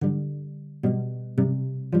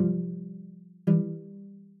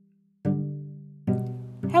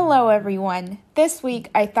Hello everyone! This week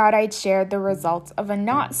I thought I'd share the results of a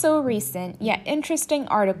not so recent yet interesting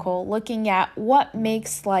article looking at what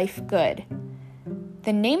makes life good.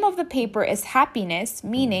 The name of the paper is Happiness,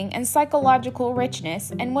 Meaning, and Psychological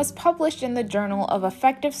Richness and was published in the Journal of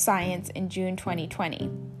Affective Science in June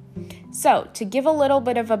 2020. So, to give a little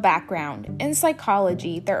bit of a background, in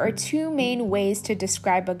psychology there are two main ways to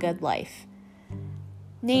describe a good life,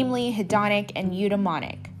 namely hedonic and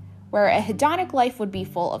eudaimonic. Where a hedonic life would be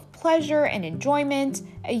full of pleasure and enjoyment,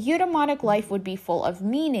 a eudaimonic life would be full of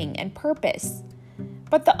meaning and purpose.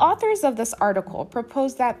 But the authors of this article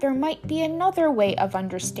propose that there might be another way of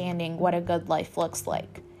understanding what a good life looks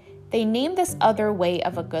like. They named this other way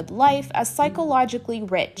of a good life as psychologically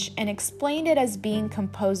rich and explained it as being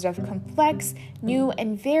composed of complex, new,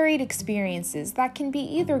 and varied experiences that can be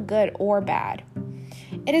either good or bad.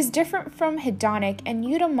 It is different from hedonic and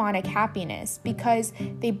eudaimonic happiness because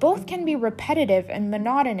they both can be repetitive and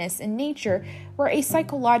monotonous in nature where a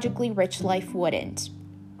psychologically rich life wouldn't.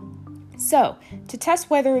 So, to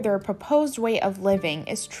test whether their proposed way of living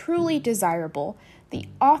is truly desirable, the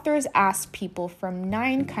authors asked people from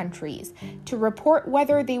 9 countries to report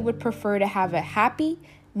whether they would prefer to have a happy,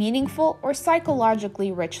 meaningful, or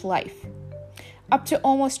psychologically rich life. Up to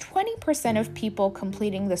almost 20% of people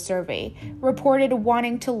completing the survey reported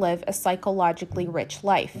wanting to live a psychologically rich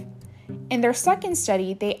life. In their second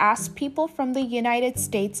study, they asked people from the United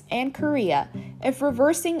States and Korea if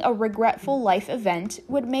reversing a regretful life event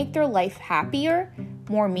would make their life happier,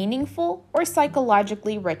 more meaningful, or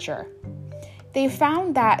psychologically richer. They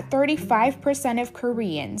found that 35% of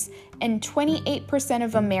Koreans and 28%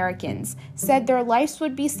 of Americans said their lives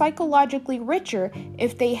would be psychologically richer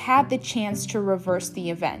if they had the chance to reverse the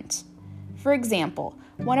event. For example,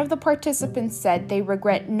 one of the participants said they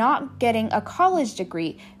regret not getting a college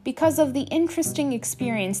degree because of the interesting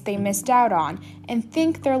experience they missed out on and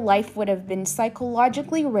think their life would have been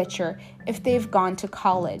psychologically richer if they've gone to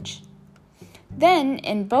college. Then,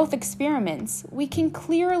 in both experiments, we can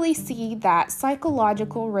clearly see that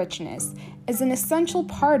psychological richness is an essential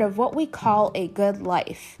part of what we call a good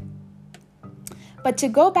life. But to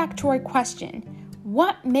go back to our question,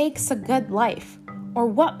 what makes a good life? Or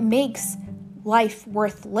what makes life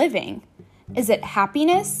worth living? Is it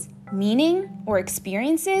happiness, meaning, or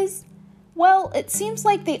experiences? Well, it seems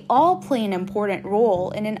like they all play an important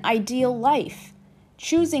role in an ideal life.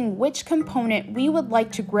 Choosing which component we would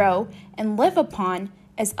like to grow and live upon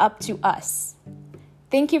is up to us.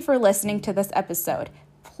 Thank you for listening to this episode.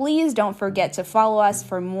 Please don't forget to follow us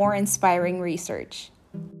for more inspiring research.